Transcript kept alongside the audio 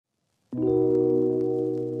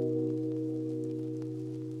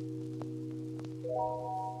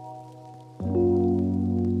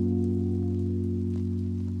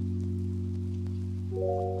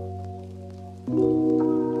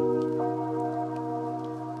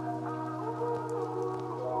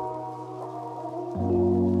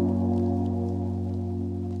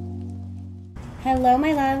Hello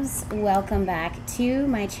my loves, welcome back to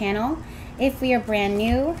my channel. If we are brand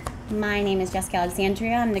new, my name is Jessica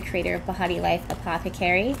Alexandria. I'm the creator of Bahati Life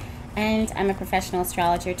Apothecary, and I'm a professional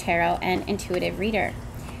astrologer, tarot, and intuitive reader.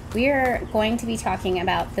 We are going to be talking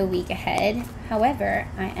about the week ahead. However,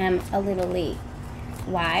 I am a little late.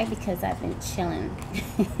 Why? Because I've been chilling.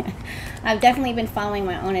 I've definitely been following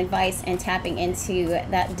my own advice and tapping into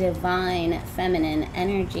that divine feminine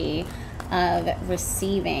energy of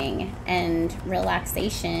receiving and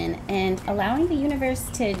relaxation and allowing the universe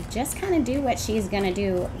to just kind of do what she's gonna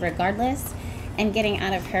do regardless, and getting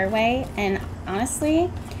out of her way. And honestly,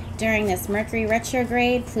 during this Mercury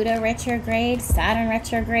retrograde, Pluto retrograde, Saturn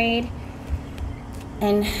retrograde,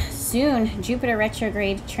 and soon Jupiter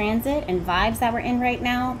retrograde transit and vibes that we're in right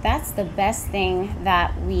now, that's the best thing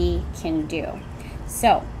that we can do.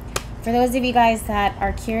 So for those of you guys that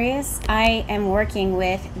are curious, I am working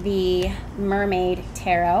with the Mermaid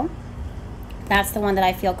Tarot. That's the one that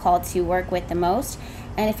I feel called to work with the most.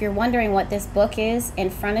 And if you're wondering what this book is in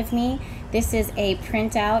front of me, this is a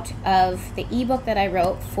printout of the ebook that I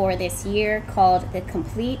wrote for this year called The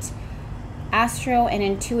Complete Astro and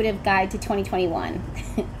Intuitive Guide to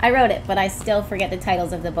 2021. I wrote it, but I still forget the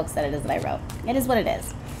titles of the books that it is that I wrote. It is what it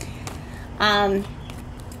is.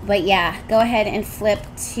 But yeah, go ahead and flip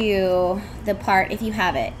to the part, if you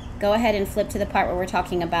have it, go ahead and flip to the part where we're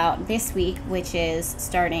talking about this week, which is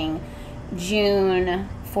starting June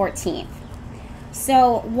 14th.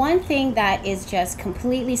 So one thing that is just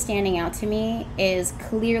completely standing out to me is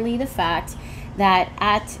clearly the fact that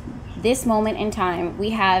at this moment in time, we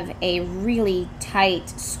have a really tight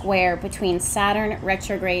square between Saturn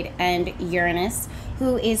retrograde and Uranus,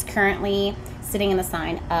 who is currently sitting in the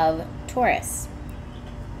sign of Taurus.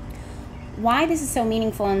 Why this is so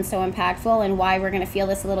meaningful and so impactful, and why we're going to feel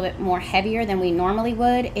this a little bit more heavier than we normally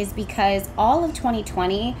would, is because all of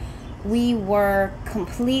 2020 we were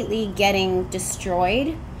completely getting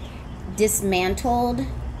destroyed, dismantled,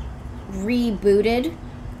 rebooted,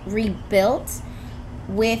 rebuilt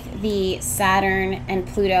with the Saturn and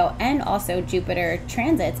Pluto and also Jupiter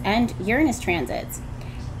transits and Uranus transits.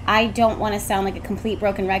 I don't want to sound like a complete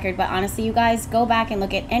broken record, but honestly, you guys, go back and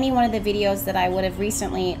look at any one of the videos that I would have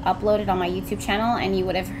recently uploaded on my YouTube channel, and you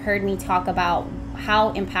would have heard me talk about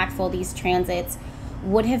how impactful these transits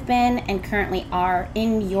would have been and currently are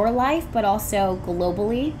in your life, but also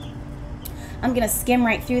globally. I'm going to skim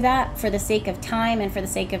right through that for the sake of time and for the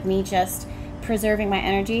sake of me just preserving my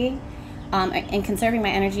energy and conserving my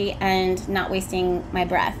energy and not wasting my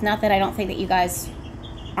breath. Not that I don't think that you guys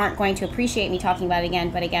aren't going to appreciate me talking about it again,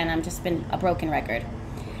 but again, I'm just been a broken record.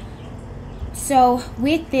 So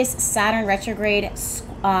with this Saturn retrograde,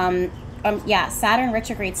 Saturn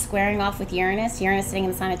retrograde squaring off with Uranus sitting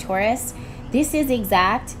in the sign of Taurus, this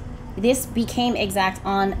became exact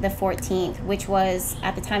on the 14th, which was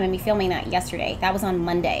at the time of me filming that yesterday. That was on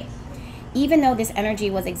Monday. Even though this energy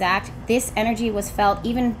was exact, this energy was felt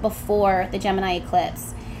even before the Gemini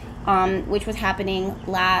eclipse, which was happening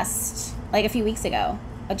like a few weeks ago.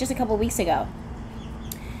 Just a couple weeks ago.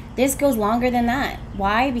 This goes longer than that.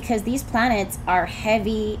 Why? Because these planets are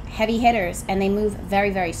heavy hitters, and they move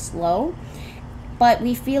very, very slow. But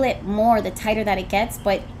we feel it more the tighter that it gets.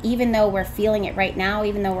 But even though we're feeling it right now,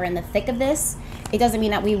 even though we're in the thick of this, it doesn't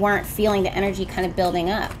mean that we weren't feeling the energy kind of building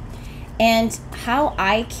up. And how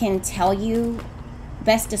I can tell you,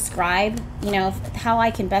 how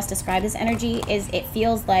I can best describe this energy is it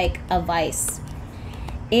feels like a vice.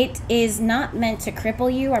 It is not meant to cripple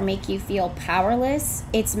you or make you feel powerless.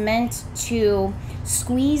 It's meant to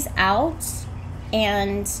squeeze out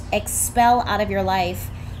and expel out of your life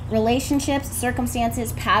relationships,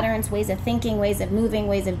 circumstances, patterns, ways of thinking, ways of moving,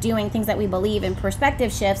 ways of doing, things that we believe in,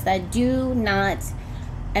 perspective shifts that do not,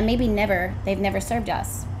 and maybe they've never served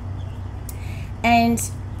us. And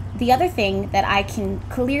the other thing that I can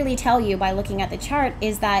clearly tell you by looking at the chart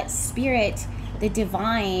is that spirit, the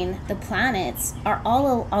divine, the planets are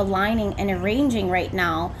all aligning and arranging right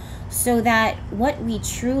now so that what we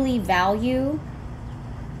truly value,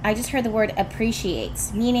 I just heard the word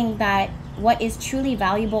appreciates, meaning that what is truly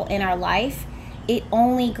valuable in our life, it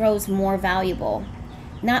only grows more valuable,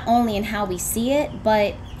 not only in how we see it,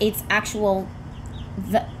 but its actual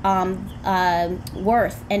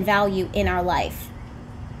worth and value in our life.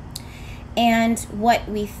 And what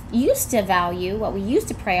we used to value, what we used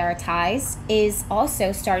to prioritize, is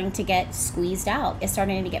also starting to get squeezed out. It's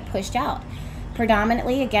starting to get pushed out.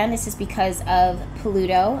 Predominantly, again, this is because of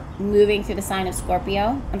Pluto moving through the sign of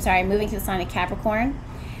moving through the sign of Capricorn.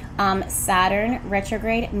 Saturn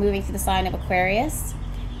retrograde moving through the sign of Aquarius.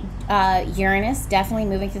 Uranus definitely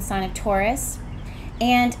moving through the sign of Taurus.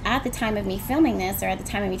 And at the time of me filming this, or at the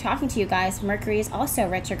time of me talking to you guys, Mercury is also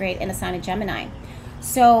retrograde in the sign of Gemini.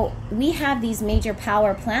 So we have these major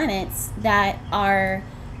power planets that are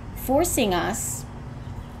forcing our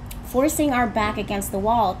back against the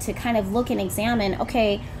wall to kind of look and examine,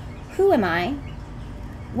 okay, who am I?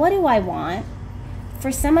 What do I want?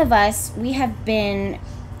 For some of us, we have been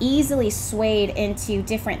easily swayed into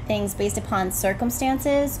different things based upon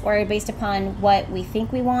circumstances or based upon what we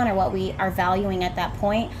think we want or what we are valuing at that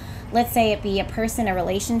point. Let's say it be a person, a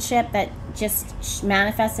relationship that just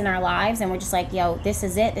manifests in our lives and we're just like, yo, this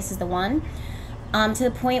is it, this is the one. To the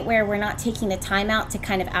point where we're not taking the time out to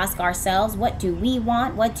kind of ask ourselves, what do we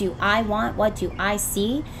want? What do I want? What do I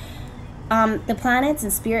see? The planets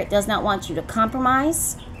and spirit does not want you to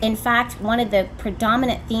compromise. In fact, one of the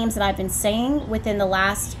predominant themes that I've been saying within the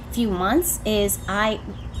last few months is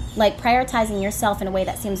prioritizing yourself in a way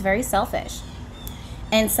that seems very selfish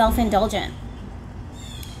and self-indulgent.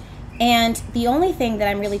 And the only thing that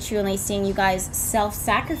I'm really truly seeing you guys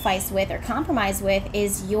self-sacrifice with or compromise with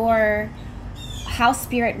is how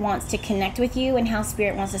spirit wants to connect with you and how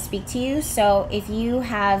spirit wants to speak to you. So if you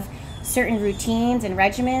have certain routines and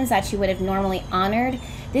regimens that you would have normally honored,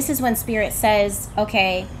 this is when spirit says,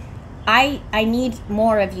 okay, I need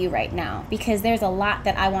more of you right now because there's a lot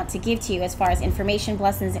that I want to give to you as far as information,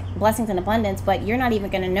 blessings and abundance, but you're not even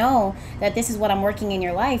going to know that this is what I'm working in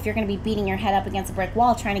your life. You're going to be beating your head up against a brick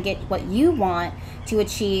wall trying to get what you want to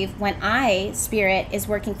achieve when I, spirit, is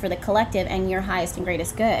working for the collective and your highest and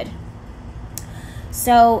greatest good.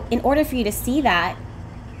 So in order for you to see that,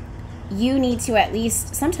 you need to at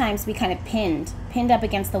least sometimes be kind of pinned up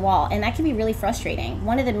against the wall, and that can be really frustrating.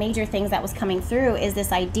 One of the major things that was coming through is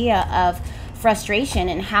this idea of frustration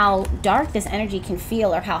and how dark this energy can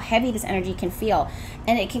feel or how heavy this energy can feel,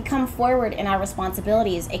 and it can come forward in our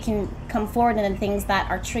responsibilities. It can come forward in the things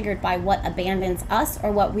that are triggered by what abandons us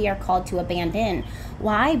or what we are called to abandon.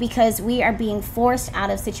 Why? Because we are being forced out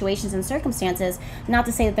of situations and circumstances. Not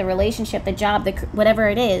to say that the relationship, the job, whatever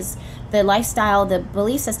it is, the lifestyle, the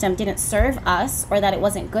belief system didn't serve us or that it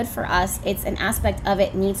wasn't good for us. It's an aspect of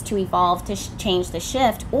it needs to evolve to change the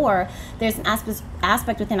shift, or there's an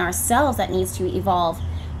aspect within ourselves that needs to evolve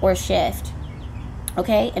or shift,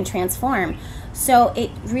 okay, and transform. So it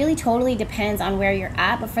really totally depends on where you're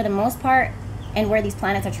at, but for the most part, and where these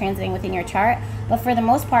planets are transiting within your chart, but for the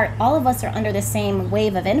most part, all of us are under the same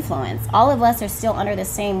wave of influence. All of us are still under the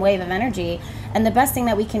same wave of energy, and the best thing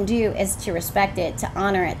that we can do is to respect it, to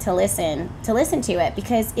honor it, to listen to it,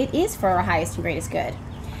 because it is for our highest and greatest good.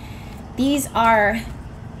 These are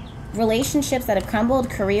relationships that have crumbled,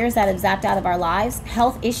 careers that have zapped out of our lives,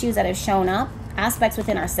 health issues that have shown up, aspects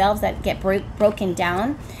within ourselves that get broken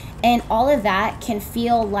down, and all of that can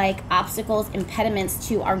feel like obstacles, impediments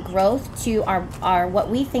to our growth, to our what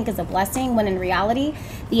we think is a blessing, when in reality,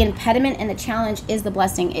 the impediment and the challenge is the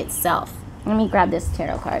blessing itself. Let me grab this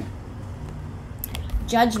tarot card.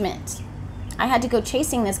 Judgment. I had to go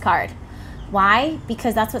chasing this card. Why?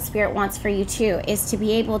 Because that's what spirit wants for you too, is to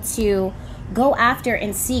be able to go after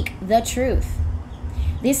and seek the truth.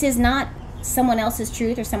 This is not someone else's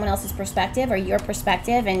truth or someone else's perspective or your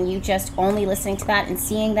perspective and you just only listening to that and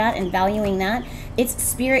seeing that and valuing that. It's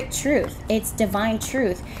spirit truth. It's divine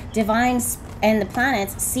truth. Divine and the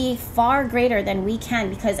planets see far greater than we can,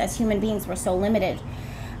 because as human beings we're so limited.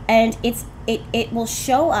 And it will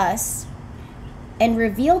show us and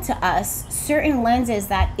reveal to us certain lenses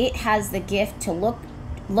that it has the gift to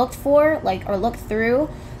look for, or look through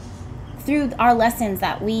our lessons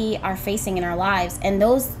that we are facing in our lives. And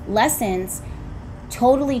those lessons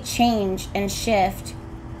totally change and shift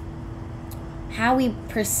how we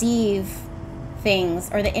perceive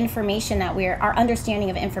things, or the information that our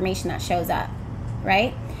understanding of information that shows up,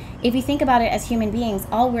 right? If you think about it, as human beings,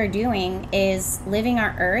 all we're doing is living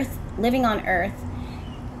on Earth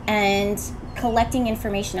and collecting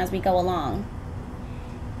information as we go along.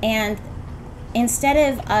 And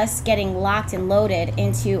instead of us getting locked and loaded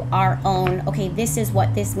into our own, okay, this is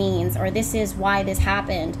what this means, or this is why this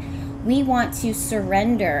happened, we want to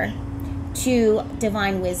surrender to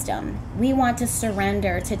divine wisdom. We want to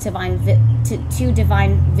surrender to divine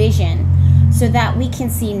vision, so that we can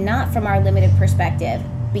see not from our limited perspective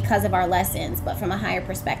because of our lessons, but from a higher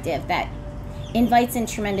perspective that invites in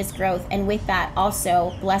tremendous growth, and with that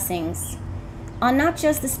also blessings on not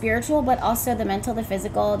just the spiritual, but also the mental, the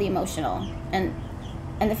physical, the emotional, and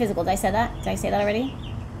the physical. Did I say that? Did I say that already?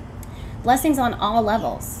 Blessings on all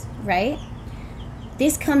levels, right?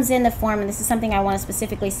 This comes in the form, and this is something I want to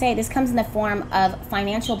specifically say, this comes in the form of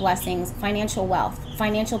financial blessings, financial wealth,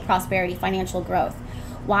 financial prosperity, financial growth.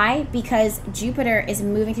 Why? Because Jupiter is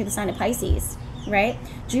moving through the sign of Pisces. right?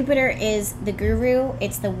 Jupiter is the guru.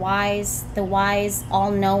 It's the wise,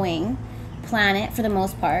 all-knowing planet for the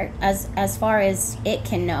most part, as far as it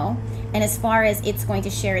can know, and as far as it's going to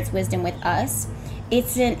share its wisdom with us.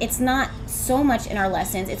 It's not so much in our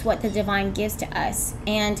lessons, it's what the divine gives to us.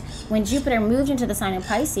 And when Jupiter moved into the sign of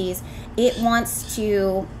Pisces, it wants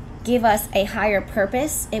to give us a higher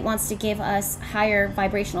purpose. It wants to give us higher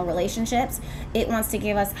vibrational relationships. It wants to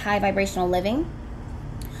give us high vibrational living.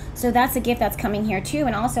 So that's a gift that's coming here too.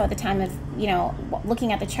 And also at the time of, you know,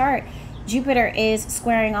 looking at the chart, Jupiter is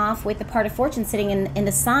squaring off with the part of fortune sitting in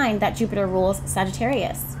the sign that Jupiter rules,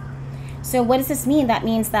 Sagittarius. So what does this mean? That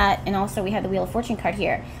means that, and also we have the Wheel of Fortune card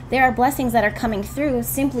here, there are blessings that are coming through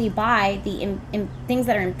simply by the things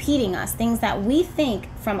that are impeding us, things that we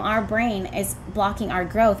think from our brain is blocking our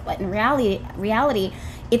growth. But in reality,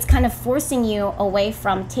 it's kind of forcing you away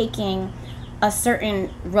from taking a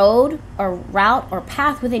certain road or route or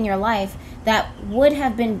path within your life that would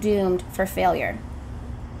have been doomed for failure,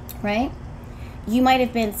 right? You might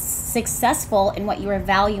have been successful in what you were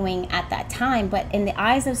valuing at that time, but in the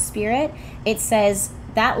eyes of spirit, it says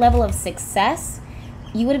that level of success,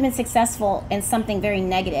 you would have been successful in something very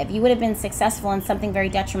negative. You would have been successful in something very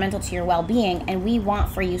detrimental to your well-being, and we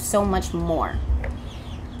want for you so much more.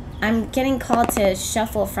 I'm getting called to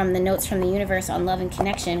shuffle from the notes from the universe on love and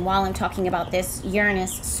connection while I'm talking about this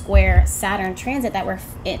Uranus square Saturn transit that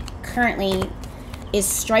it currently is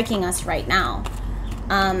striking us right now.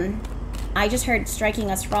 I just heard striking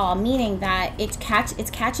us raw, meaning that it's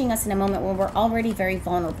catching us in a moment where we're already very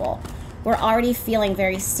vulnerable. We're already feeling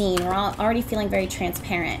very seen. We're already feeling very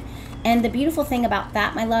transparent. And the beautiful thing about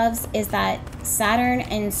that, my loves, is that Saturn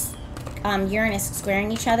and Uranus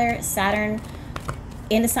squaring each other, Saturn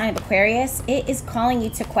in the sign of Aquarius, it is calling you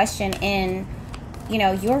to question in, you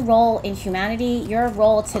know, your role in humanity, your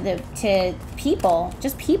role to people,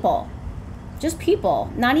 just people,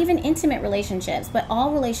 not even intimate relationships, but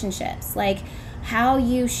all relationships, like how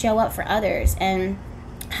you show up for others and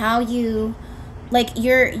how you, like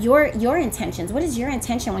your intentions. What is your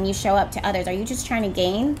intention when you show up to others? Are you just trying to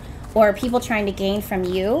gain, or are people trying to gain from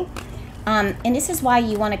you? And this is why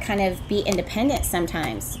you want to kind of be independent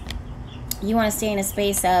sometimes. You want to stay in a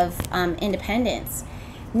space of independence,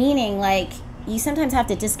 meaning like you sometimes have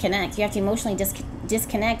to disconnect. You have to emotionally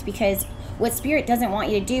disconnect, because what spirit doesn't want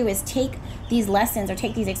you to do is take these lessons or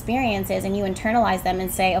take these experiences and you internalize them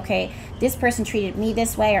and say, okay, this person treated me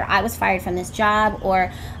this way, or I was fired from this job,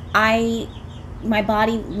 or my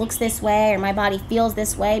body looks this way, or my body feels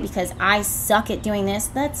this way because I suck at doing this.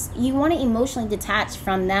 You want to emotionally detach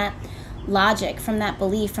from that logic, from that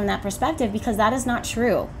belief, from that perspective, because that is not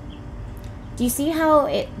true. Do you see how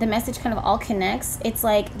the message kind of all connects? It's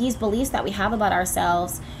like these beliefs that we have about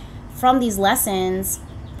ourselves from these lessons,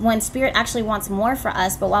 when spirit actually wants more for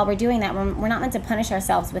us, but while we're doing that, we're not meant to punish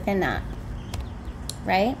ourselves within that,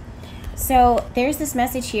 right? So there's this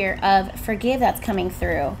message here of forgive that's coming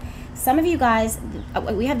through. Some of you guys,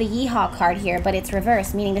 we have the Yeehaw card here, but it's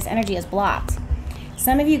reversed, meaning this energy is blocked.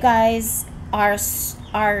 Some of you guys are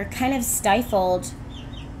kind of stifled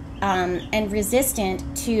and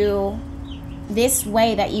resistant to this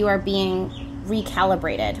way that you are being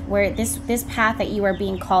recalibrated, where this path that you are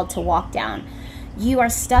being called to walk down. You are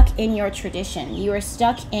stuck in your tradition. You are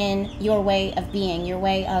stuck in your way of being, your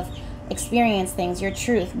way of experience things, your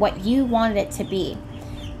truth, what you wanted it to be.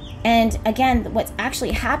 And again, what's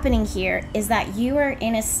actually happening here is that you are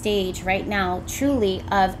in a stage right now, truly,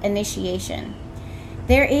 of initiation.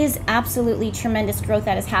 There is absolutely tremendous growth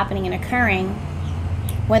that is happening and occurring,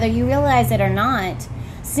 whether you realize it or not,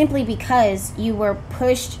 simply because you were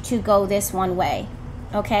pushed to go this one way,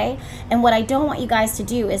 okay? And what I don't want you guys to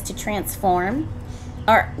do is to transform,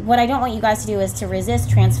 or what I don't want you guys to do is to resist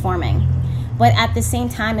transforming. But at the same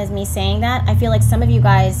time as me saying that, I feel like some of you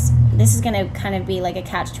guys, this is going to kind of be like a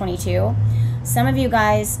catch-22. Some of you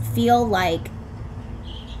guys feel like,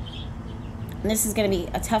 and this is going to be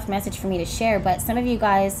a tough message for me to share, but some of you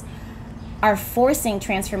guys are forcing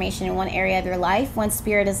transformation in one area of your life when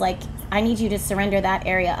spirit is like, I need you to surrender that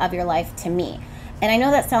area of your life to me. And I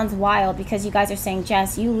know that sounds wild, because you guys are saying,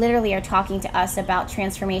 Jess, you literally are talking to us about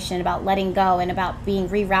transformation, about letting go, and about being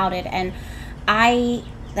rerouted. And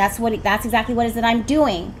that's exactly what it is that I'm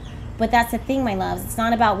doing. But that's the thing, my loves. It's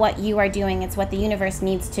not about what you are doing. It's what the universe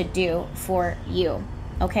needs to do for you.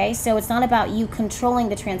 Okay? So it's not about you controlling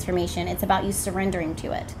the transformation. It's about you surrendering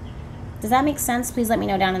to it. Does that make sense? Please let me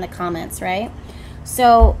know down in the comments, right?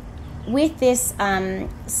 So with this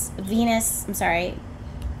Venus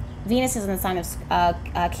is in the sign of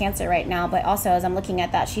Cancer right now, but also as I'm looking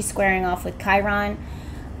at that, she's squaring off with Chiron,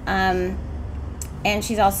 and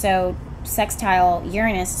she's also sextile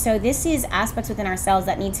Uranus. So this is aspects within ourselves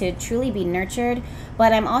that need to truly be nurtured.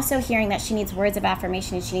 But I'm also hearing that she needs words of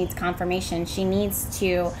affirmation. She needs confirmation. She needs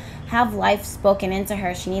to have life spoken into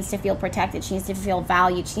her. She needs to feel protected. She needs to feel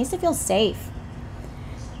valued. She needs to feel safe.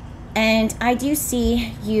 And I do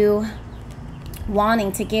see you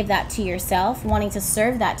wanting to give that to yourself, wanting to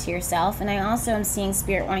serve that to yourself. And I also am seeing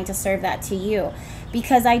Spirit wanting to serve that to you.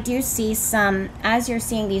 Because I do see some, as you're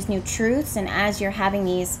seeing these new truths and as you're having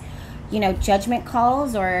these, you know, judgment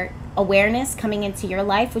calls or awareness coming into your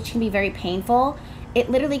life, which can be very painful, it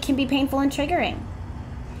literally can be painful and triggering.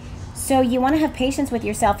 So you want to have patience with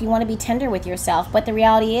yourself. You want to be tender with yourself. But the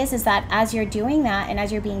reality is that as you're doing that and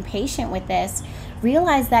as you're being patient with this,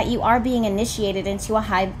 realize that you are being initiated into a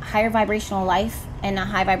higher vibrational life and a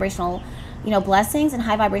high vibrational, you know, blessings and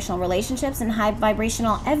high vibrational relationships and high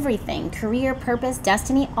vibrational everything, career, purpose,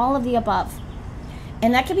 destiny, all of the above.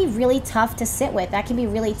 And that can be really tough to sit with. That can be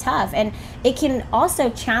really tough. And it can also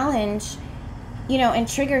challenge, you know, and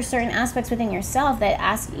trigger certain aspects within yourself that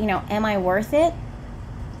ask, you know, am I worth it?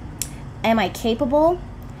 Am I capable?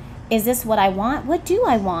 Is this what I want? What do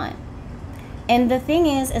I want? And the thing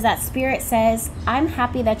is that Spirit says, I'm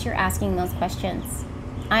happy that you're asking those questions.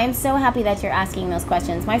 I am so happy that you're asking those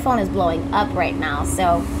questions. My phone is blowing up right now.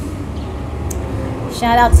 So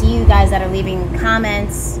shout out to you guys that are leaving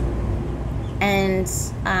comments and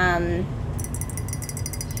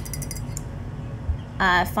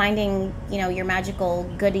finding, you know, your magical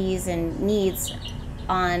goodies and needs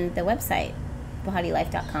on the website,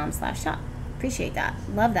 bahatilife.com/shop. Appreciate that.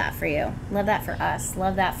 Love that for you. Love that for us.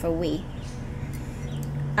 Love that for we.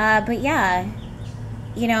 But yeah,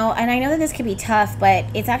 you know, and I know that this could be tough, but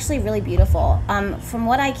it's actually really beautiful. From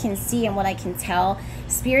what I can see and what I can tell,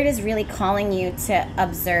 Spirit is really calling you to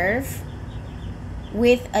observe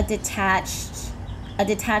with a detached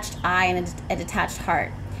eye and a detached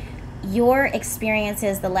heart your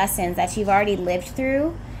experiences, the lessons that you've already lived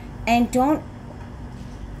through, and don't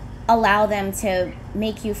allow them to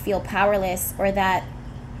make you feel powerless, or that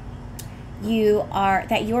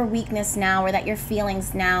your weakness now, or that your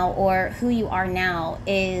feelings now, or who you are now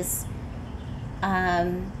is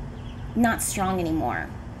not strong anymore.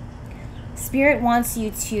 Spirit wants you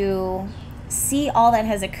to see all that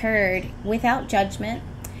has occurred without judgment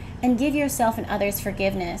and give yourself and others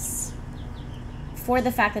forgiveness for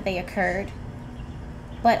the fact that they occurred,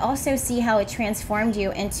 but also see how it transformed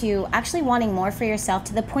you into actually wanting more for yourself,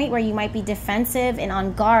 to the point where you might be defensive and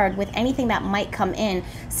on guard with anything that might come in,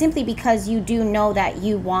 simply because you do know that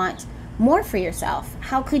you want more for yourself.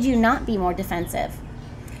 How could you not be more defensive?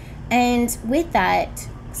 And with that,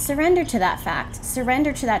 surrender to that fact.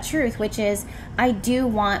 Surrender to that truth, which is, I do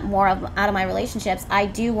want more out of my relationships. I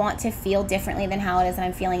do want to feel differently than how it is that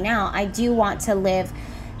I'm feeling now. I do want to live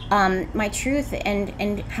my truth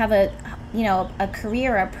and have a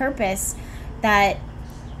career, a purpose that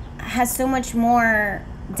has so much more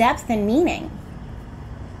depth and meaning.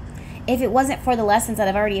 If it wasn't for the lessons that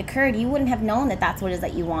have already occurred, you wouldn't have known that that's what it is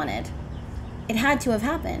that you wanted. It had to have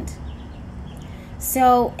happened.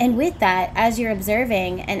 So, and with that, as you're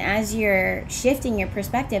observing and as you're shifting your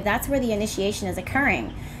perspective, that's where the initiation is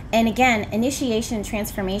occurring. And again, initiation and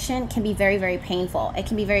transformation can be very, very painful. It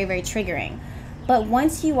can be very, very triggering. But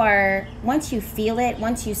once you feel it,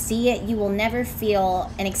 once you see it, you will never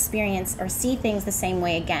feel and experience or see things the same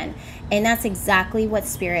way again. And that's exactly what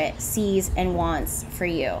Spirit sees and wants for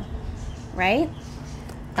you, right?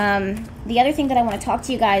 The other thing that I want to talk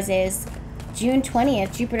to you guys is June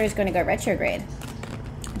 20th, Jupiter is going to go retrograde.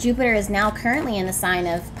 Jupiter is now currently in the sign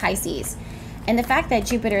of Pisces. And the fact that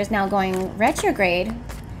Jupiter is now going retrograde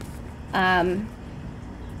at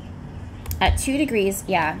 2 degrees,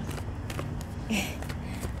 yeah.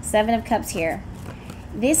 7 of Cups here.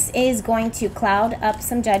 This is going to cloud up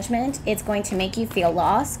some judgment. It's going to make you feel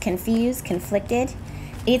lost, confused, conflicted.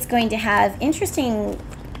 It's going to have interesting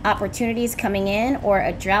opportunities coming in, or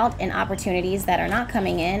a drought in opportunities that are not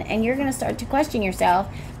coming in, and you're going to start to question yourself.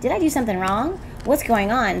 Did I do something wrong? What's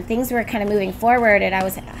going on? Things were kind of moving forward, and I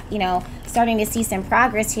was, starting to see some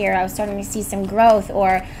progress here. I was starting to see some growth,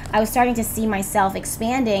 or I was starting to see myself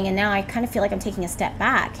expanding, and now I kind of feel like I'm taking a step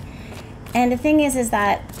back. And the thing is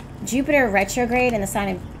that Jupiter retrograde in the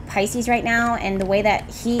sign of Pisces right now, and the way that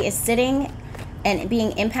he is sitting and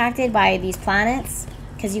being impacted by these planets,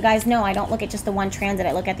 because you guys know I don't look at just the one transit,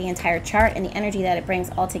 I look at the entire chart and the energy that it brings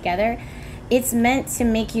all together. It's meant to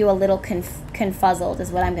make you a little confuzzled,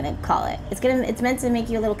 is what I'm going to call it. It's meant to make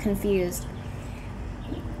you a little confused.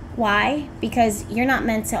 Why? Because you're not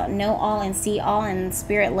meant to know all and see all, and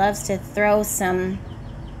Spirit loves to throw some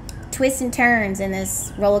twists and turns in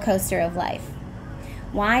this roller coaster of life.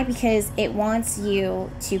 Why? Because it wants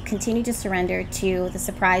you to continue to surrender to the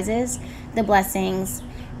surprises, the blessings,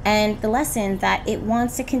 and the lessons that it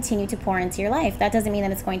wants to continue to pour into your life. That doesn't mean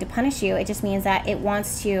that it's going to punish you. It just means that it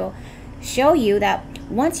wants to show you that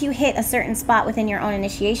once you hit a certain spot within your own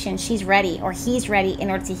initiation, she's ready or he's ready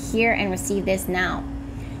in order to hear and receive this now.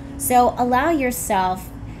 So allow yourself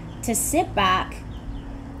to sit back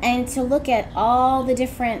and to look at all the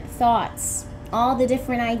different thoughts, all the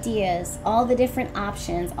different ideas, all the different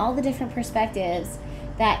options, all the different perspectives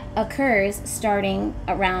that occurs starting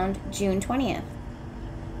around June 20th.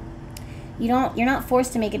 You're not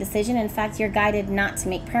forced to make a decision. In fact, you're guided not to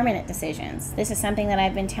make permanent decisions. This is something that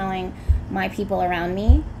I've been telling my people around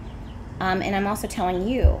me. And I'm also telling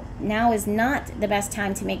you, now is not the best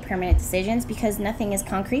time to make permanent decisions because nothing is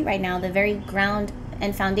concrete right now. The very ground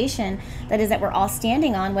and foundation that we're all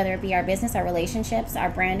standing on, whether it be our business, our relationships, our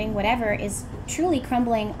branding, whatever, is truly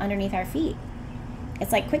crumbling underneath our feet.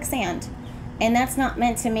 It's like quicksand. And that's not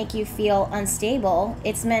meant to make you feel unstable.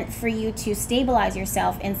 It's meant for you to stabilize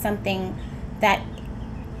yourself in something that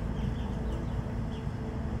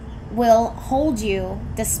will hold you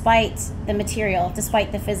despite the material,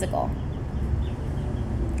 despite the physical.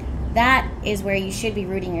 That is where you should be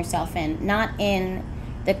rooting yourself in, not in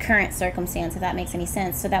the current circumstance, if that makes any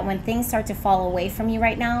sense. So that when things start to fall away from you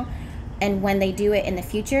right now, and when they do it in the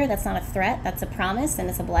future, that's not a threat, that's a promise, and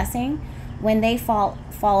it's a blessing. When they fall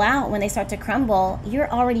out, when they start to crumble, you're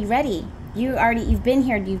already ready. You've been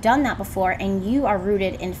here, you've done that before, and you are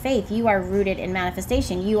rooted in faith. You are rooted in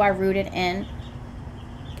manifestation. You are rooted in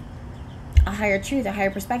a higher truth, a higher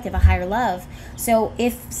perspective, a higher love. So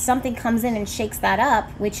if something comes in and shakes that up,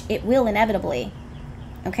 which it will inevitably,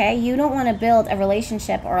 okay, you don't want to build a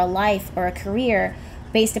relationship or a life or a career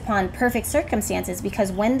based upon perfect circumstances,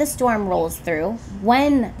 because when the storm rolls through,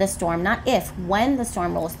 when the storm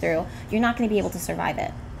rolls through, you're not going to be able to survive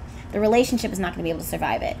it. The relationship is not going to be able to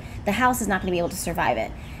survive it. The house is not going to be able to survive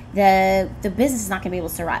it. The business is not going to be able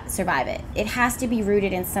to survive it. It has to be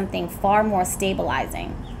rooted in something far more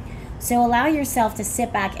stabilizing. So allow yourself to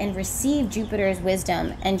sit back and receive Jupiter's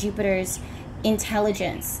wisdom and Jupiter's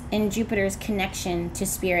intelligence and Jupiter's connection to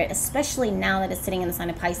spirit, especially now that it's sitting in the sign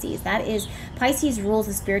of Pisces. Pisces rules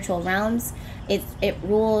the spiritual realms. It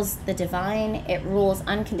rules the divine. It rules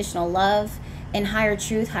unconditional love and higher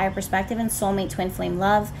truth, higher perspective, and soulmate twin flame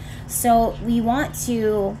love. So we want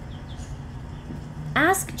to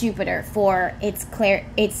ask Jupiter for its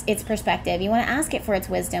perspective. You want to ask it for its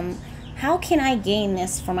wisdom. How can I gain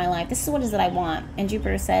this for my life? This is what it is that I want. And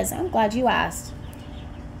Jupiter says, I'm glad you asked.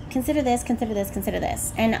 Consider this, consider this, consider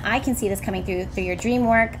this. And I can see this coming through your dream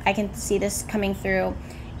work. I can see this coming through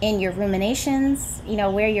in your ruminations,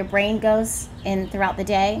 where your brain goes throughout the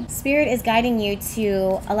day. Spirit is guiding you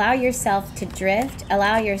to allow yourself to drift,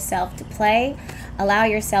 allow yourself to play, allow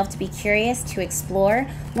yourself to be curious, to explore.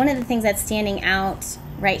 One of the things that's standing out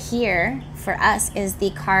right here for us is the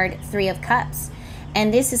card 3 of Cups.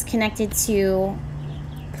 And this is connected to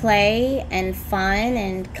play and fun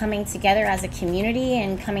and coming together as a community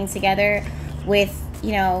and coming together with,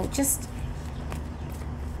 just...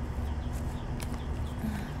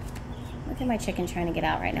 Look at my chicken trying to get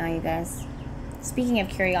out right now, you guys. Speaking of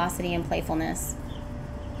curiosity and playfulness.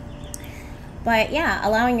 But yeah,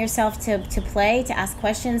 allowing yourself to play, to ask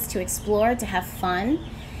questions, to explore, to have fun.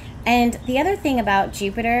 And the other thing about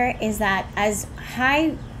Jupiter is that as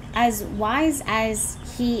wise as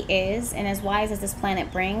he is and as wise as this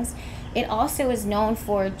planet brings, it also is known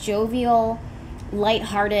for jovial,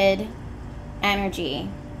 lighthearted energy,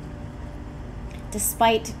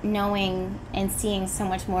 despite knowing and seeing so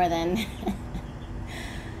much more than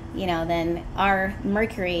than our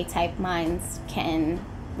Mercury type minds can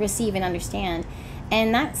receive and understand.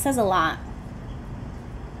 And that says a lot.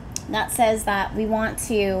 That says that we want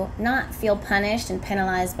to not feel punished and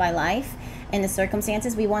penalized by life and the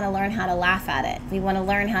circumstances. We want to learn how to laugh at it. We want to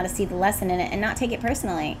learn how to see the lesson in it and not take it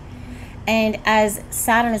personally. And as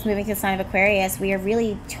Saturn is moving to the sign of Aquarius, we are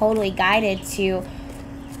really totally guided to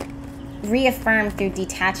reaffirm through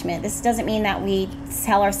detachment. This doesn't mean that we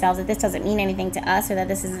tell ourselves that this doesn't mean anything to us, or that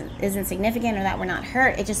this isn't significant, or that we're not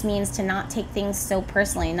hurt. It just means to not take things so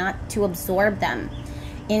personally, not to absorb them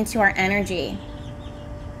into our energy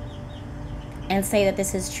and say that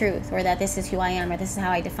this is truth, or that this is who I am, or this is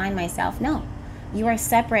how I define myself. No, you are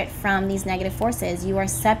separate from these negative forces. You are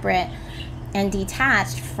separate and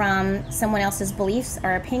detached from someone else's beliefs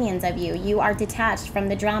or opinions of you. You are detached from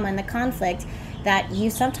the drama and the conflict that you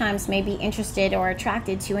sometimes may be interested or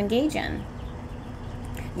attracted to engage in.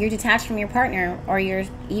 You're detached from your partner, or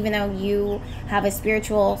even though you have a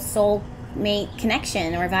spiritual soul mate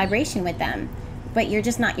connection or vibration with them, but you're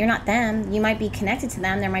not them. You might be connected to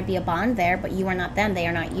them. There might be a bond there, but you are not them. They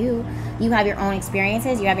are not you. You have your own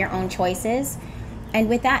experiences. You have your own choices. And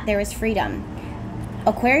with that, there is freedom.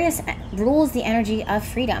 Aquarius rules the energy of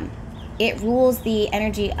freedom. It rules the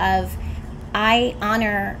energy of, I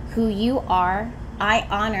honor who you are. I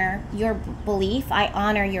honor your belief. I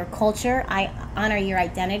honor your culture. I honor your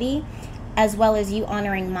identity, as well as you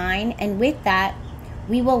honoring mine. And with that,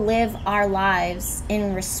 we will live our lives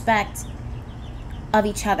in respect of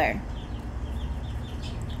each other.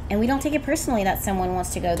 And we don't take it personally that someone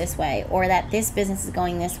wants to go this way, or that this business is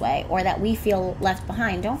going this way, or that we feel left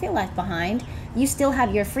behind. Don't feel left behind. You still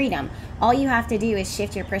have your freedom. All you have to do is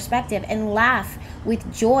shift your perspective and laugh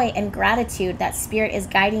with joy and gratitude that Spirit is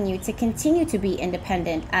guiding you to continue to be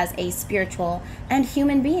independent as a spiritual and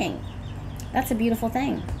human being. That's a beautiful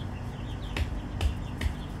thing.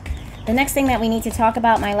 The next thing that we need to talk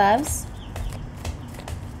about, my loves,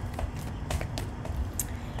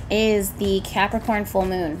 is the Capricorn full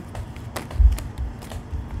moon.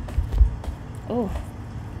 Ooh.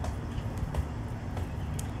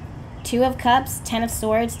 Two of Cups, 10 of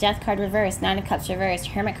Swords, Death card reversed, 9 of Cups reversed,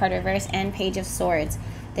 Hermit card reversed, and Page of Swords.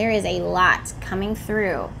 There is a lot coming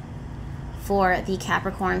through for the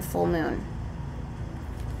Capricorn full moon.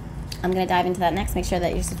 I'm going to dive into that next. Make sure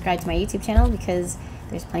that you're subscribed to my YouTube channel, because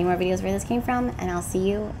there's plenty more videos where this came from, and I'll see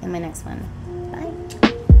you in my next one.